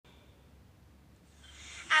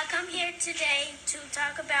here today to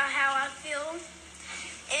talk about how I feel.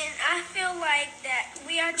 And I feel like that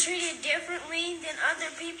we are treated differently than other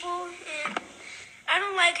people. And I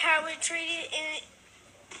don't like how we're treated. And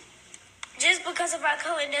just because of our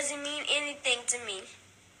color doesn't mean anything to me.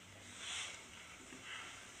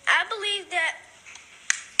 I believe that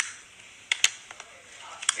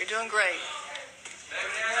You're doing great.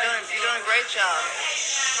 You're doing a great job.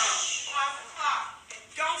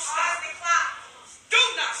 Don't stop. Do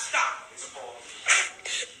not stop.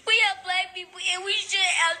 we are black people and we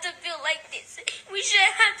shouldn't have to feel like this. We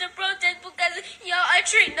shouldn't have to protest because y'all are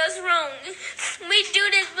treating us wrong. We do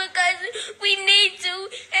this because we need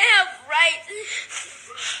to and have rights.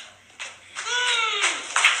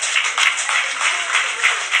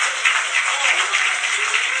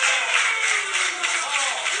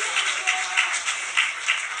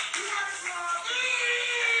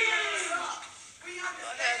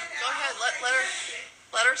 Go ahead.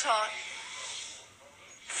 Let her talk.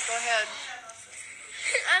 Go ahead.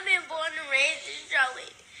 I've been born and raised in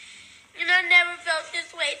Charlotte, and I never felt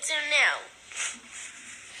this way till now.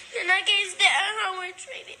 And I can't stand how we're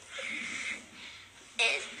treated.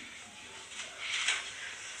 And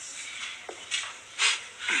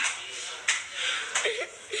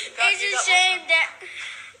it's a shame that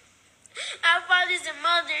our fathers and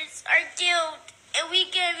mothers are killed, and we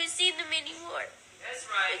can't even see them anymore. That's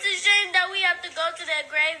right. It's a shame that we have to go to that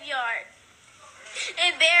graveyard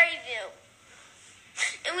and bury them.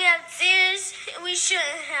 And we have tears, and we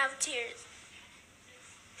shouldn't have tears.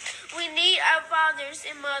 We need our fathers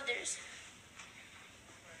and mothers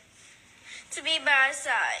to be by our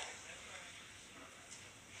side.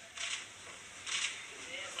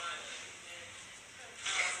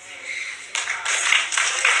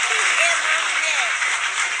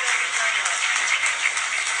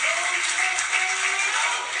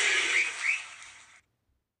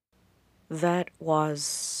 That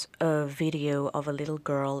was a video of a little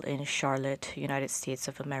girl in Charlotte, United States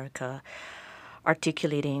of America,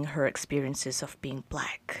 articulating her experiences of being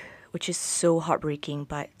black, which is so heartbreaking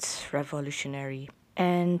but revolutionary.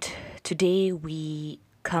 And today we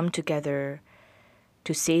come together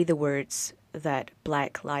to say the words that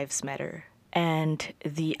Black Lives Matter and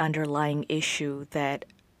the underlying issue that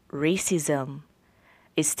racism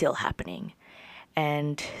is still happening.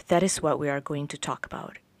 And that is what we are going to talk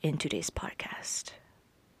about in today's podcast.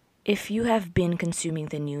 If you have been consuming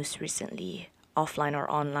the news recently, offline or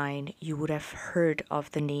online, you would have heard of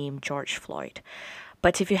the name George Floyd.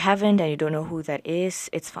 But if you haven't and you don't know who that is,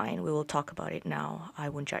 it's fine. We will talk about it now. I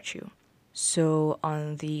won't judge you. So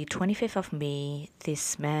on the 25th of May,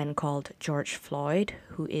 this man called George Floyd,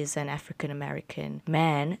 who is an African American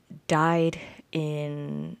man, died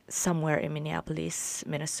in somewhere in Minneapolis,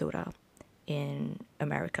 Minnesota, in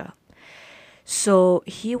America. So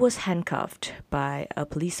he was handcuffed by a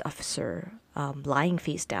police officer lying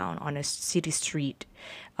face down on a city street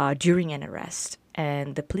during an arrest.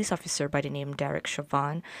 And the police officer by the name Derek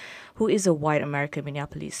Chauvin, who is a white American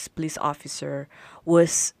Minneapolis police officer,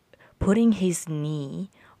 was putting his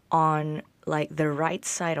knee on like the right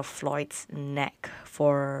side of Floyd's neck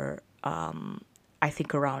for I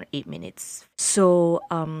think around 8 minutes. So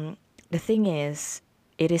the thing is,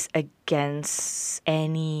 it is against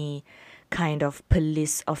any kind of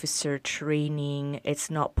police officer training. It's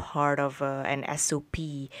not part of an SOP.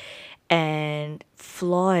 And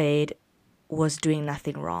Floyd was doing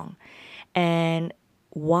nothing wrong. And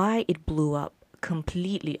why it blew up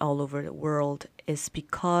completely all over the world is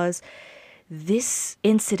because this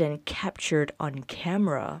incident captured on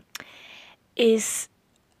camera is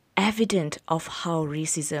evident of how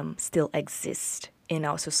racism still exists in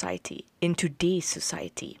our society, in today's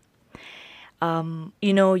society.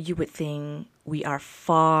 You would think we are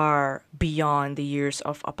far beyond the years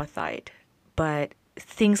of apartheid, but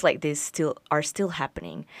things like this are still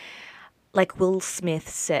happening. Like Will Smith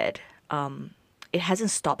said, it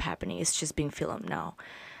hasn't stopped happening. It's just being filmed now.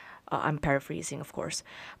 I'm paraphrasing, of course.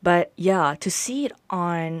 But yeah, to see it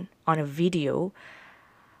on a video,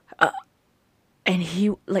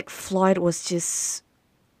 and Floyd was just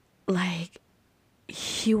like,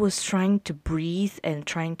 he was trying to breathe and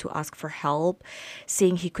trying to ask for help,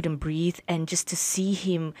 saying he couldn't breathe, and just to see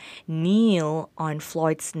him kneel on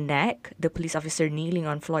Floyd's neck, the police officer kneeling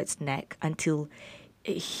on Floyd's neck until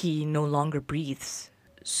he no longer breathes.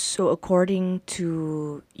 So according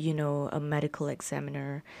to, a medical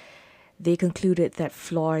examiner, they concluded that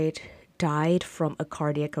Floyd died from a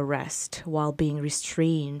cardiac arrest while being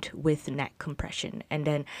restrained with neck compression. And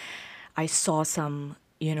then I saw some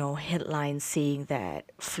headlines saying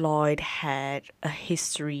that Floyd had a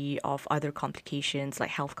history of other complications,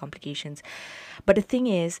 like health complications. But the thing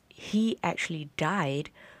is, he actually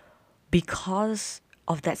died because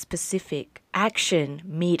of that specific action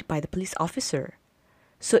made by the police officer.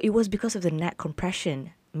 So it was because of the neck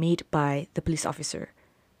compression made by the police officer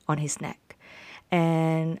on his neck.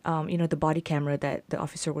 And, the body camera that the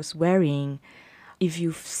officer was wearing, if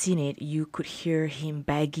you've seen it, you could hear him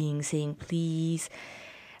begging, saying, please,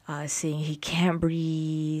 saying he can't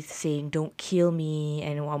breathe, saying, don't kill me.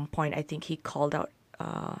 And at one point, I think he called out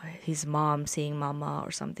his mom, saying, mama,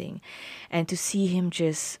 or something. And to see him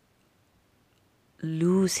just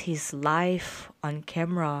lose his life on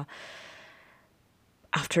camera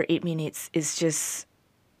after 8 minutes is just,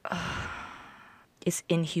 it's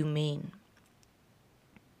inhumane.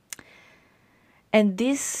 And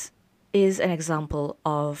this is an example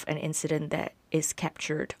of an incident that is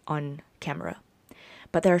captured on camera.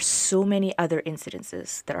 But there are so many other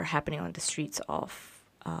incidences that are happening on the streets of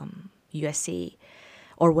USA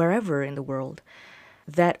or wherever in the world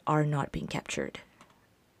that are not being captured.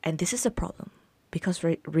 And this is a problem because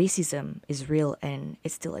racism is real and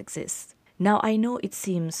it still exists. Now, I know it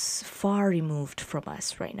seems far removed from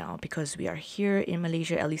us right now because we are here in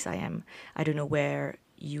Malaysia. At least I am. I don't know where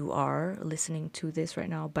you are listening to this right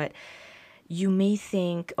now, but you may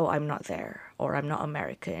think, oh, I'm not there, or I'm not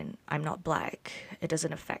American, I'm not black, it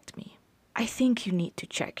doesn't affect me. I think you need to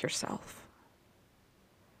check yourself.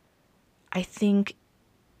 I think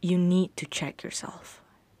you need to check yourself.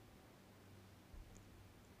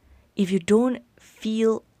 If you don't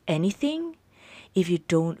feel anything, if you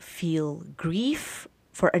don't feel grief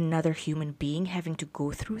for another human being having to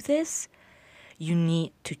go through this, you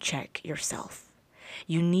need to check yourself.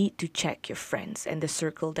 You need to check your friends and the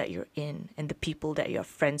circle that you're in and the people that you're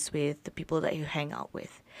friends with, the people that you hang out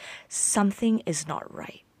with. Something is not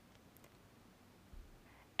right.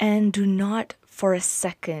 And do not for a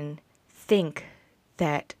second think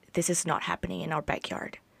that this is not happening in our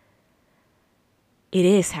backyard. It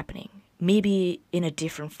is happening, maybe in a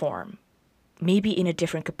different form, maybe in a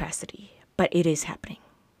different capacity, but it is happening.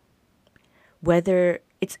 Whether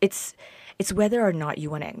it's whether or not you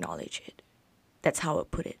want to acknowledge it. That's how I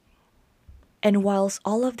put it. And whilst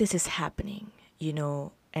all of this is happening,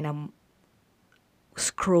 and I'm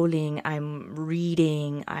scrolling, I'm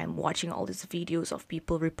reading, I'm watching all these videos of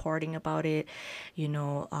people reporting about it.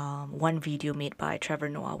 One video made by Trevor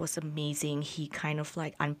Noah was amazing. He kind of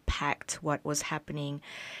like unpacked what was happening.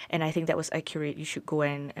 And I think that was accurate. You should go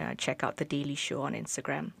and check out The Daily Show on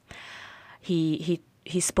Instagram. He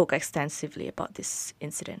spoke extensively about this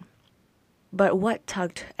incident. But what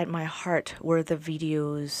tugged at my heart were the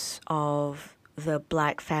videos of the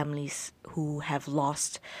black families who have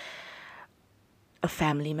lost a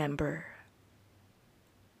family member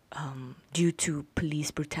due to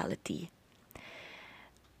police brutality.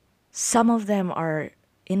 Some of them are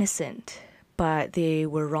innocent, but they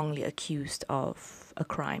were wrongly accused of a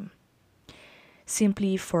crime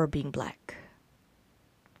simply for being black.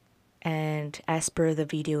 And as per the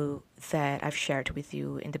video that I've shared with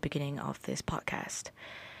you in the beginning of this podcast,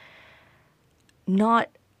 not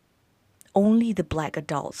only the black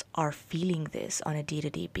adults are feeling this on a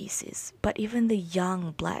day-to-day basis, but even the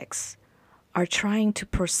young blacks are trying to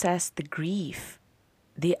process the grief.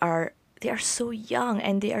 They are so young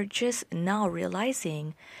and they are just now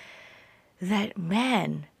realizing that,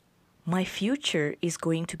 man, my future is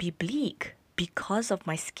going to be bleak because of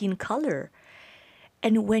my skin color.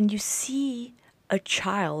 And when you see a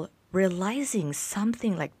child realizing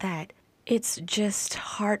something like that, it's just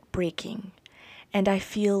heartbreaking. And I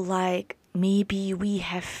feel like maybe we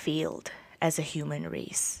have failed as a human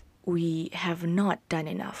race. We have not done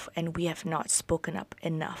enough and we have not spoken up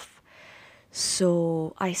enough.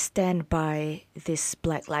 So I stand by this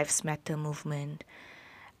Black Lives Matter movement,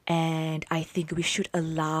 and I think we should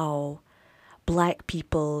allow black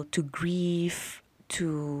people to grieve,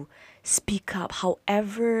 to speak up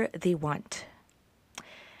however they want.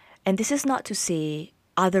 And this is not to say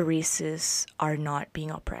other races are not being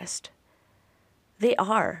oppressed. They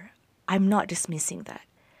are. I'm not dismissing that.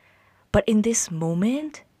 But in this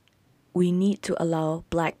moment, we need to allow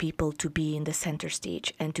black people to be in the center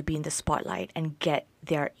stage and to be in the spotlight and get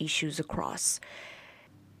their issues across.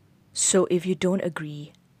 So if you don't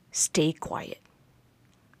agree, stay quiet.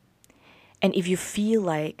 And if you feel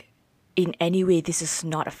like in any way this is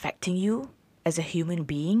not affecting you as a human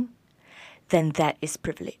being, then that is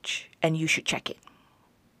privilege and you should check it.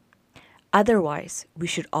 Otherwise, we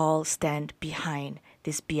should all stand behind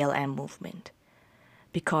this BLM movement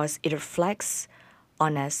because it reflects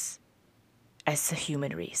on us as a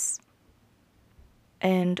human race.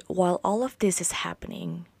 And while all of this is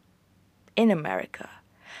happening in America,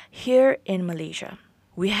 here in Malaysia,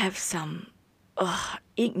 we have some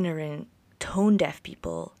ignorant, tone deaf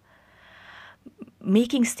people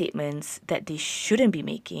making statements that they shouldn't be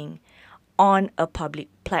making on a public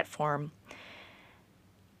platform,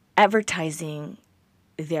 advertising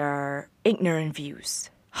their ignorant views.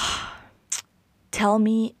 Tell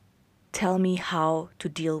me how to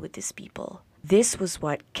deal with these people. This was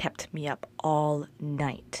what kept me up all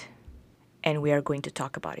night, and we are going to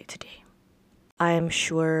talk about it today. I am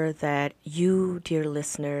sure that you, dear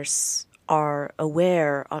listeners, are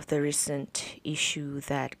aware of the recent issue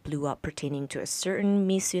that blew up pertaining to a certain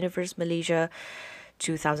Miss Universe Malaysia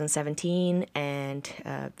 2017 and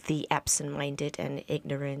the absent-minded and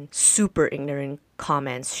ignorant, super ignorant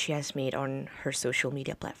comments she has made on her social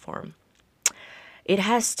media platform. It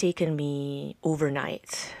has taken me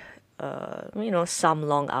overnight, some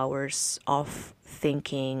long hours of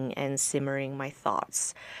thinking and simmering my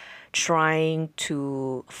thoughts, trying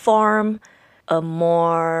to form a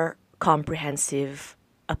more comprehensive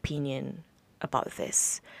opinion about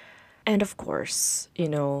this. And of course,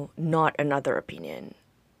 not another opinion.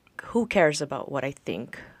 Who cares about what I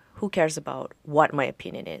think? Who cares about what my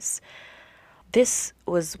opinion is? This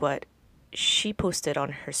was what she posted on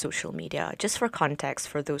her social media. Just for context,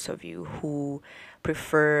 for those of you who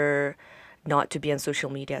prefer not to be on social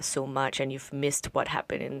media so much and you've missed what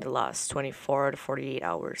happened in the last 24 to 48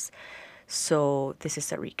 hours. So this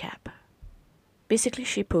is a recap. Basically,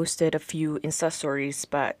 she posted a few Insta stories,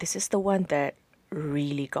 but this is the one that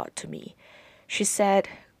really got to me. She said,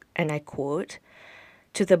 and I quote,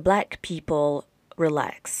 "To the black people,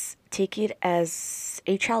 relax. Take it as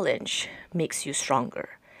a challenge, makes you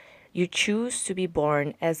stronger. You choose to be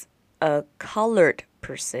born as a colored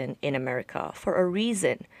person in America for a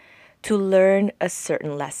reason, to learn a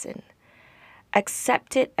certain lesson.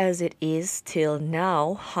 Accept it as it is till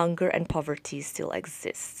now, hunger and poverty still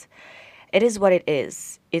exist. It is what it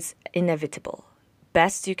is. It's inevitable.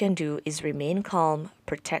 Best you can do is remain calm,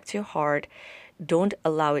 protect your heart, don't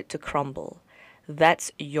allow it to crumble. That's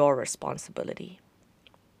your responsibility."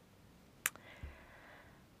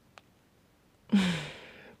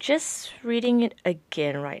 Just reading it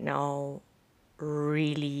again right now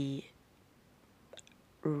really,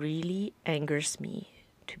 really angers me,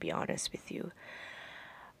 to be honest with you.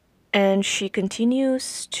 And she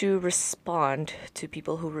continues to respond to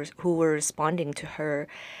people who were responding to her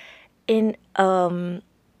in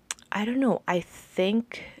I don't know, I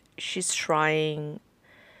think she's trying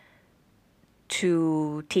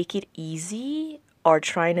to take it easy or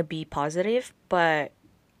trying to be positive, but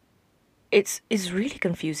it's really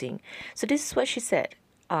confusing. So this is what she said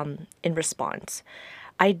in response.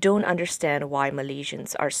 "I don't understand why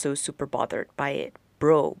Malaysians are so super bothered by it.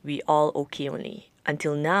 Bro, we all okay only.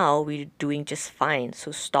 Until now, we're doing just fine,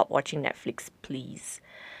 so stop watching Netflix, please."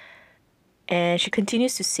 And she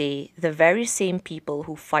continues to say, "The very same people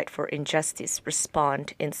who fight for injustice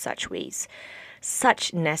respond in such ways.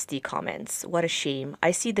 Such nasty comments. What a shame.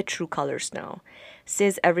 I see the true colors now.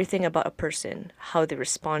 Says everything about a person, how they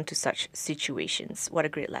respond to such situations. What a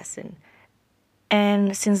great lesson."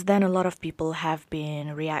 And since then, a lot of people have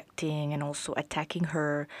been reacting and also attacking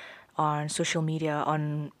her on social media,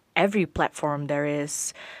 on every platform there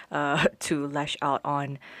is to lash out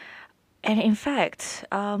on. And in fact,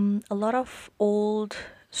 a lot of old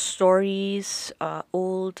stories,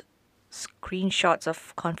 old screenshots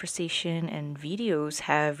of conversation and videos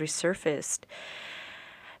have resurfaced.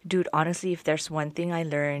 Dude, honestly, if there's one thing I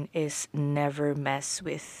learned is never mess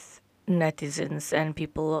with netizens and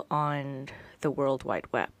people on the World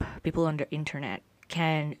Wide Web. People on the internet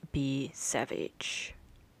can be savage.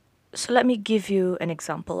 So let me give you an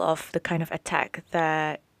example of the kind of attack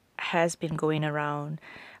that has been going around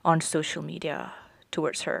on social media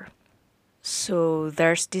towards her. So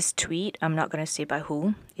there's this tweet, I'm not going to say by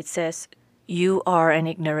who. It says, "You are an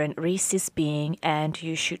ignorant racist being and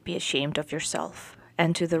you should be ashamed of yourself.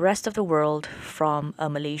 And to the rest of the world, from a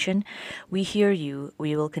Malaysian, we hear you,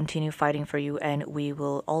 we will continue fighting for you, and we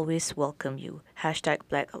will always welcome you. Hashtag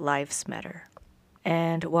Black Lives Matter."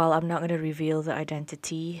 And while I'm not going to reveal the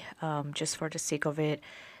identity, just for the sake of it,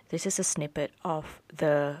 this is a snippet of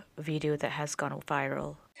the video that has gone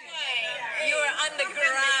viral. You're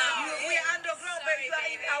underground. We're underground, but you are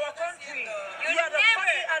in our country. You are the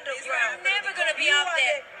fucking underground. You're never gonna be You up are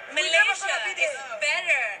there. the- we're never Malaysia gonna be is there.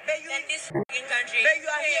 better But you- than this fucking country. But you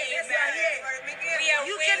are here. Way Yes, you are better. here. We are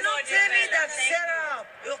You way cannot more tell me developed. that Thank shut you. up,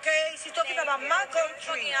 okay? She's talking Thank about you. my Don't country,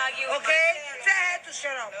 fucking argue with okay? myself. Tell her to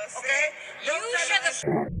shut up, okay? You Don't tell shut her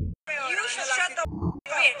the You should shut the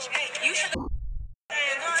bitch. You shut the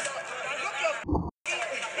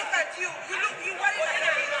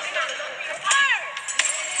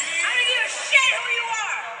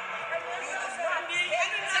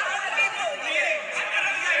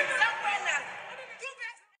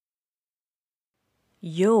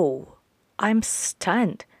Yo, I'm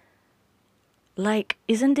stunned. Like,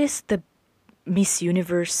 isn't this the Miss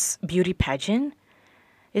Universe beauty pageant?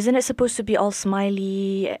 Isn't it supposed to be all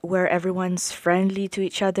smiley, where everyone's friendly to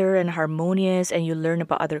each other and harmonious, and you learn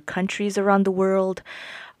about other countries around the world?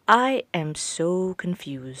 I am so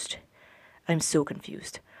confused. I'm so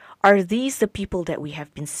confused. Are these the people that we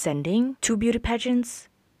have been sending to beauty pageants?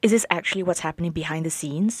 Is this actually what's happening behind the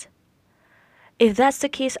scenes? If that's the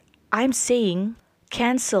case, I'm saying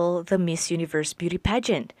cancel the Miss Universe beauty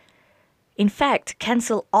pageant. In fact,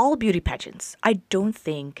 cancel all beauty pageants. I don't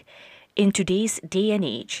think in today's day and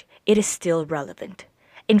age it is still relevant.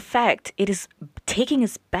 In fact, it is taking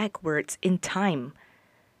us backwards in time.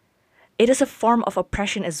 It is a form of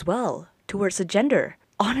oppression as well towards a gender.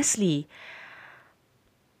 Honestly,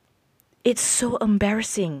 it's so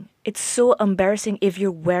embarrassing. It's so embarrassing if you're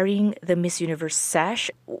wearing the Miss Universe sash,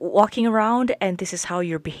 walking around, and this is how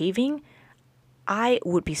you're behaving. I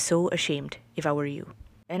would be so ashamed if I were you.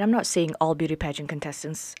 And I'm not saying all beauty pageant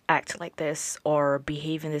contestants act like this or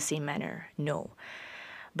behave in the same manner. No.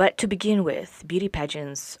 But to begin with, beauty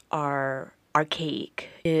pageants are archaic.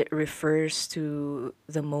 It refers to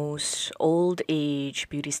the most old age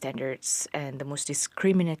beauty standards and the most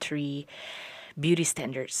discriminatory beauty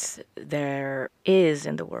standards there is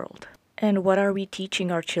in the world. And what are we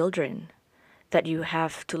teaching our children? That you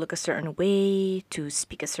have to look a certain way, to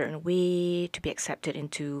speak a certain way, to be accepted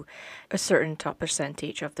into a certain top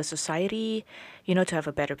percentage of the society, to have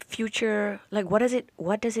a better future. Like, what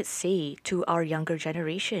does it say to our younger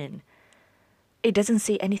generation? It doesn't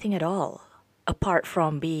say anything at all, apart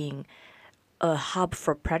from being a hub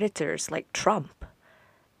for predators like Trump.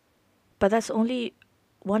 But that's only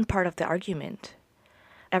one part of the argument.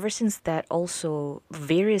 Ever since that, also,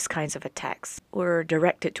 various kinds of attacks were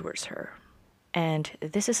directed towards her. And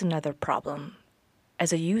this is another problem.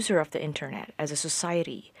 As a user of the internet, as a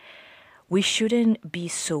society, we shouldn't be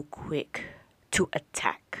so quick to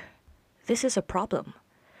attack. This is a problem.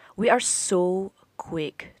 We are so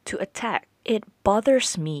quick to attack. It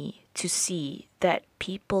bothers me to see that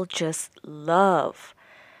people just love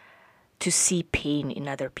to see pain in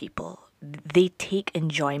other people. They take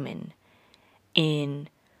enjoyment in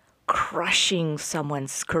crushing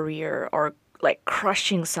someone's career or like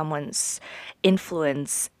crushing someone's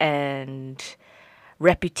influence and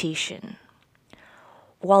reputation.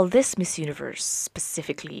 While this Miss Universe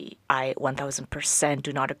specifically, I 1000%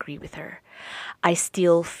 do not agree with her, I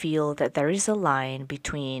still feel that there is a line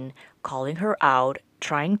between calling her out,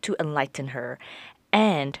 trying to enlighten her,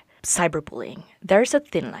 and cyberbullying. There's a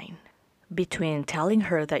thin line between telling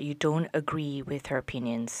her that you don't agree with her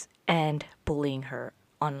opinions and bullying her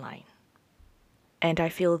online. And I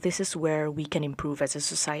feel this is where we can improve as a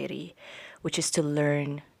society, which is to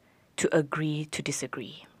learn to agree to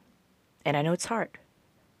disagree. And I know it's hard,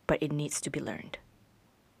 but it needs to be learned.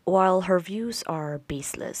 While her views are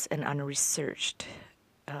baseless and unresearched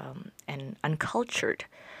and uncultured,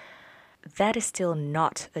 that is still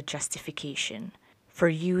not a justification for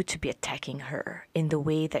you to be attacking her in the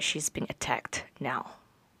way that she's being attacked now.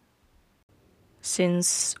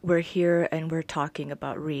 Since we're here and we're talking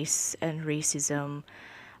about race and racism,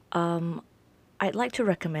 I'd like to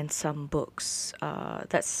recommend some books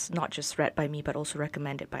that's not just read by me but also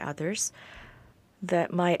recommended by others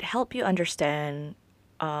that might help you understand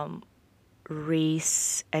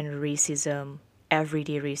race and racism,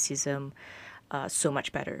 everyday racism, so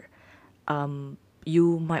much better.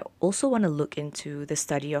 You might also want to look into the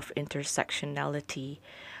study of intersectionality,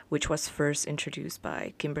 which was first introduced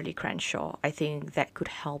by Kimberly Crenshaw. I think that could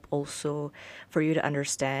help also for you to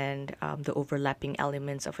understand the overlapping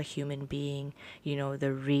elements of a human being,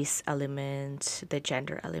 the race element, the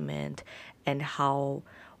gender element, and how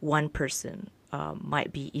one person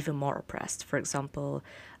might be even more oppressed. For example,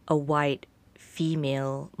 a white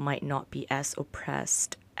female might not be as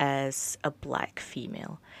oppressed as a black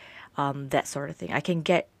female. That sort of thing. I can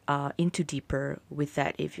get into deeper with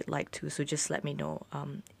that if you'd like to, so just let me know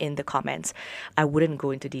in the comments. I wouldn't go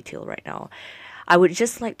into detail right now. I would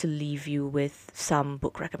just like to leave you with some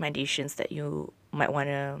book recommendations that you might want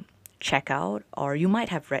to check out, or you might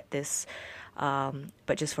have read this,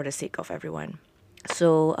 but just for the sake of everyone.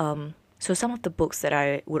 So some of the books that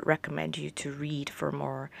I would recommend you to read for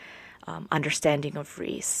more understanding of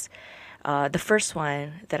race. The first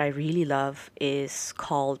one that I really love is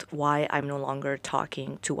called Why I'm No Longer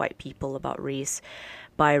Talking to White People About Race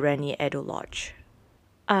by Renee Eddo-Lodge.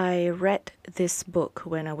 I read this book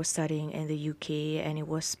when I was studying in the UK, and it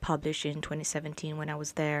was published in 2017 when I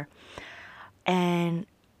was there. And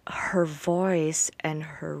her voice and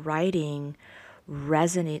her writing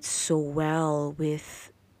resonates so well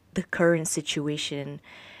with the current situation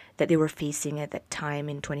that they were facing at that time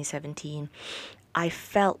in 2017, I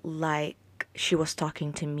felt like she was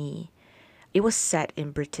talking to me. It was set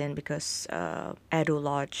in Britain because Edo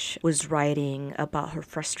Lodge was writing about her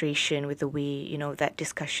frustration with the way, that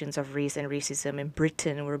discussions of race and racism in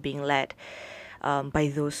Britain were being led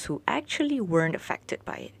by those who actually weren't affected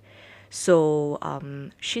by it. So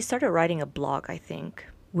she started writing a blog, I think,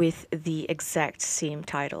 with the exact same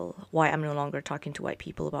title, Why I'm No Longer Talking to White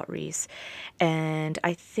People About Race. And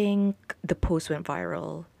I think the post went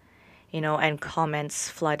viral, and comments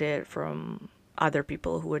flooded from other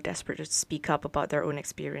people who were desperate to speak up about their own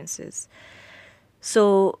experiences.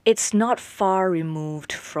 So it's not far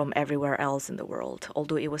removed from everywhere else in the world,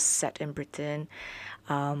 although it was set in Britain.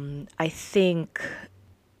 I think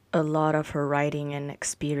a lot of her writing and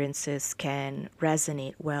experiences can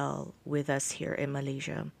resonate well with us here in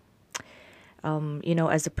Malaysia.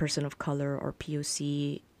 As a person of color or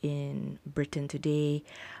POC in Britain today,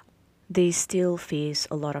 they still face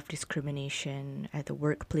a lot of discrimination at the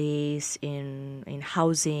workplace, in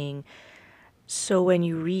housing. So when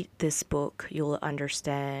you read this book, you'll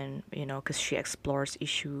understand, because she explores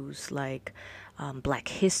issues like Black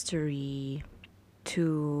history,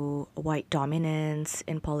 to white dominance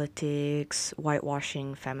in politics,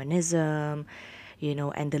 whitewashing feminism,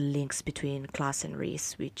 and the links between class and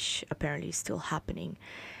race, which apparently is still happening.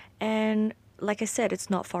 And like I said,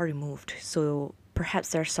 it's not far removed. So perhaps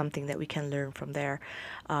there's something that we can learn from there.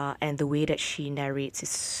 And the way that she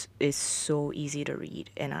narrates is so easy to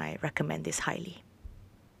read, and I recommend this highly.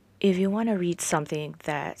 If you want to read something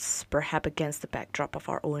that's perhaps against the backdrop of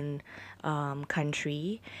our own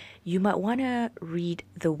country, you might want to read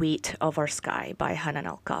The Weight of Our Sky by Hanan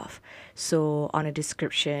Alkaf. So on a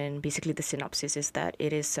description, basically the synopsis is that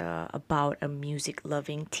it is about a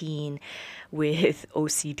music-loving teen with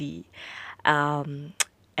OCD.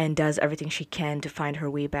 And does everything she can to find her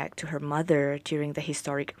way back to her mother during the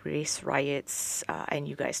historic race riots. And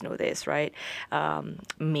you guys know this, right?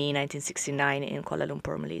 May 1969 in Kuala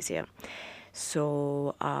Lumpur, Malaysia.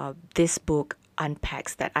 So this book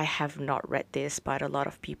unpacks that. I have not read this, but a lot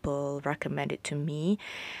of people recommend it to me.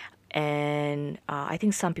 And I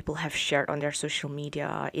think some people have shared on their social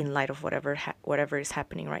media in light of whatever is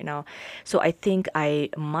happening right now. So I think I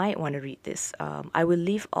might want to read this. I will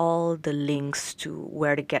leave all the links to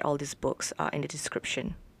where to get all these books in the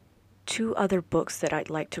description. Two other books that I'd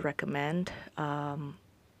like to recommend.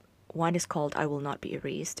 One is called I Will Not Be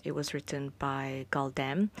Erased. It was written by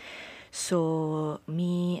Galdem. So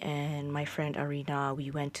me and my friend Arina,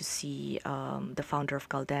 we went to see the founder of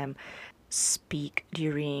Galdem speak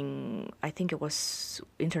during, I think it was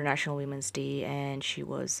International Women's Day, and she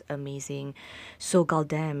was amazing. So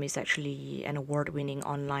Galdem is actually an award-winning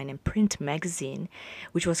online and print magazine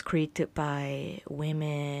which was created by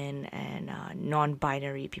women and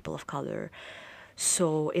non-binary people of color.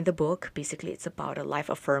 So in the book, basically it's about a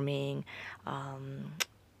life-affirming,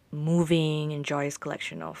 moving and joyous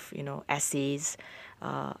collection of essays.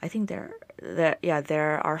 I think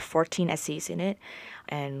there are 14 essays in it,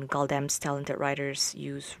 and Galdem's talented writers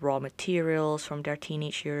use raw materials from their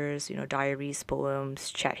teenage years, diaries,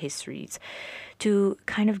 poems, chat histories, to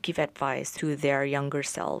kind of give advice to their younger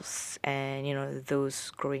selves and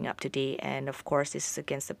those growing up today. And of course, this is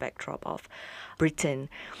against the backdrop of Britain.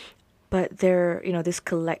 But this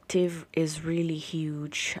collective is really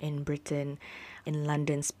huge in Britain, in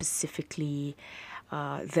London specifically.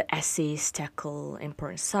 The essays tackle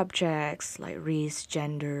important subjects like race,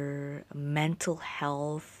 gender, mental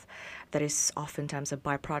health, that is oftentimes a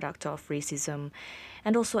byproduct of racism,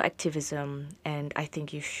 and also activism. And I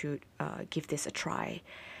think you should give this a try.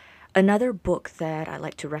 Another book that I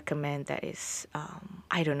like to recommend that is,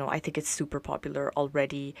 I don't know, I think it's super popular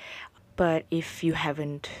already, but if you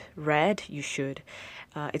haven't read, you should.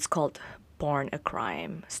 It's called Born a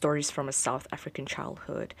Crime, Stories from a South African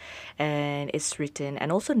Childhood, and it's written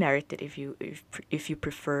and also narrated, if you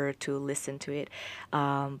prefer to listen to it,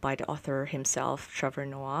 by the author himself, Trevor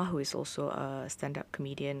Noah, who is also a stand-up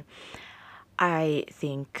comedian. I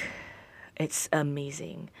think it's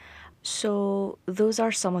amazing. So those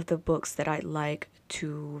are some of the books that I'd like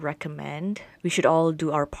to recommend. We should all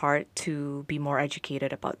do our part to be more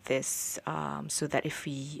educated about this, so that if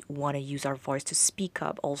we want to use our voice to speak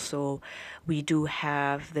up, also we do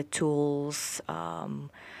have the tools,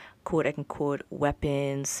 quote unquote,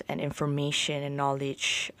 weapons and information and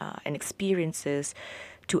knowledge and experiences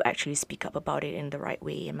to actually speak up about it in the right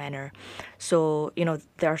way and manner. So,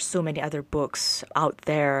 there are so many other books out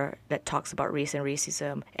there that talks about race and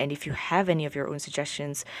racism. And if you have any of your own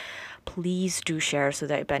suggestions, please do share so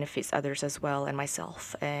that it benefits others as well and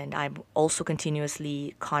myself. And I'm also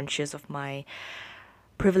continuously conscious of my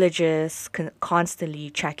privileges, constantly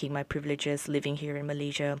checking my privileges living here in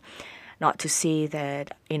Malaysia. Not to say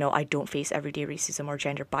that, I don't face everyday racism or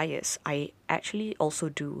gender bias. I actually also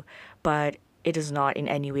do, but it does not in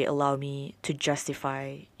any way allow me to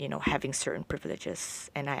justify, having certain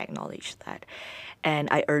privileges, and I acknowledge that. And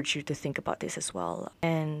I urge you to think about this as well.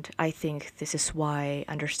 And I think this is why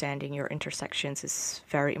understanding your intersections is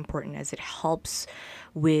very important, as it helps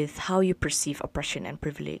with how you perceive oppression and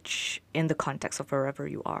privilege in the context of wherever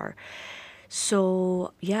you are.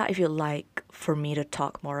 So yeah, if you'd like for me to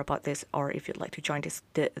talk more about this, or if you'd like to join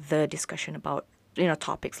the discussion about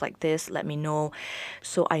topics like this, let me know,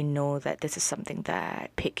 so I know that this is something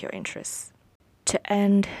that piques your interest. To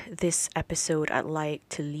end this episode, I'd like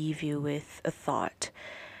to leave you with a thought.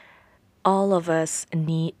 All of us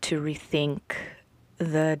need to rethink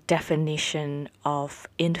the definition of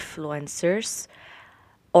influencers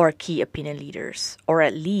or key opinion leaders, or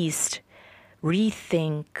at least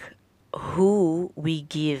rethink who we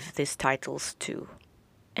give these titles to.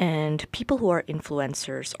 And people who are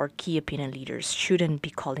influencers or key opinion leaders shouldn't be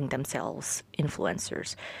calling themselves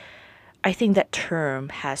influencers. I think that term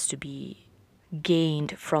has to be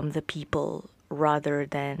gained from the people rather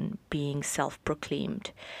than being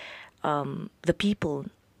self-proclaimed. The people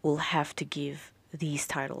will have to give these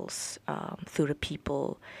titles through the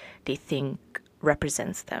people they think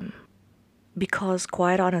represents them. Because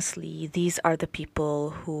quite honestly, these are the people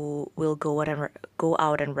who will go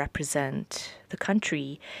out and represent the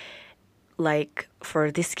country. Like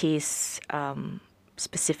for this case,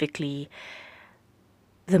 specifically,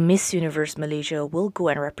 the Miss Universe Malaysia will go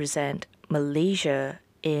and represent Malaysia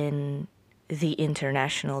in the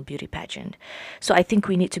international beauty pageant. So I think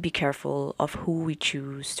we need to be careful of who we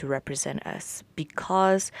choose to represent us,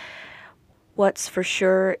 because what's for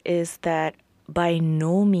sure is that by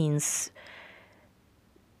no means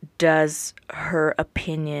does her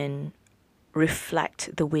opinion reflect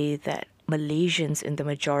the way that Malaysians in the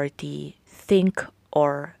majority think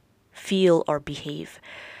or feel or behave.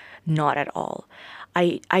 Not at all.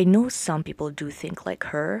 I know some people do think like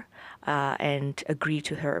her and agree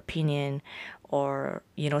to her opinion, or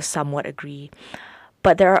somewhat agree,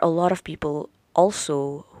 but there are a lot of people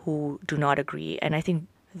also who do not agree, and I think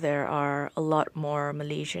there are a lot more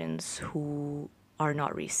Malaysians who are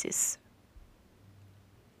not racist.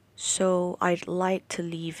 So I'd like to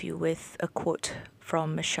leave you with a quote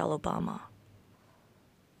from Michelle Obama.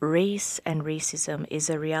 Race and racism is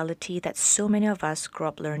a reality that so many of us grew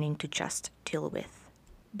up learning to just deal with.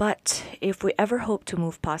 But if we ever hope to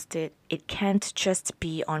move past it, it can't just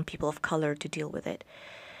be on people of color to deal with it.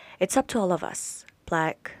 It's up to all of us,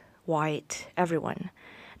 black, white, everyone,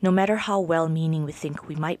 no matter how well-meaning we think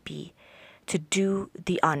we might be, to do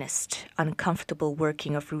the honest, uncomfortable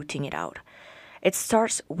working of rooting it out. It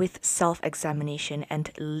starts with self-examination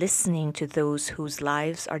and listening to those whose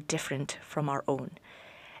lives are different from our own.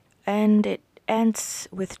 And it ends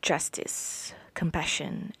with justice,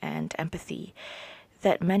 compassion, and empathy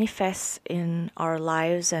that manifests in our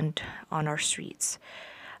lives and on our streets.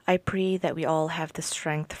 I pray that we all have the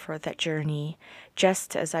strength for that journey,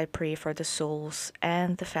 just as I pray for the souls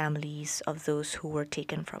and the families of those who were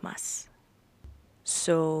taken from us.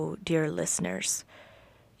 So, dear listeners,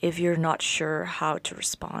 if you're not sure how to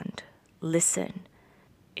respond, listen.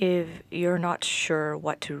 If you're not sure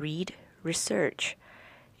what to read, research.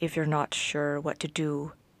 If you're not sure what to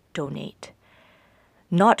do, donate.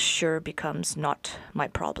 Not sure becomes not my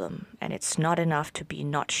problem, and it's not enough to be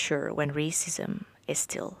not sure when racism is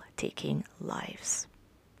still taking lives.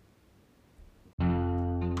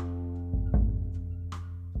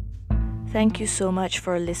 Thank you so much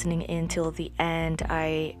for listening in till the end.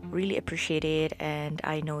 I really appreciate it, and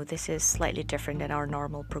I know this is slightly different than our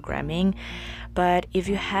normal programming. But if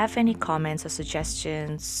you have any comments or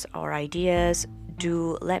suggestions or ideas,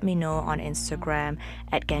 do let me know on Instagram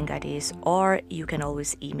at Ganggadis, or you can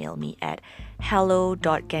always email me at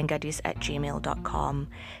hello.ganggadis@gmail.com.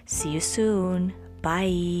 See you soon.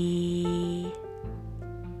 Bye.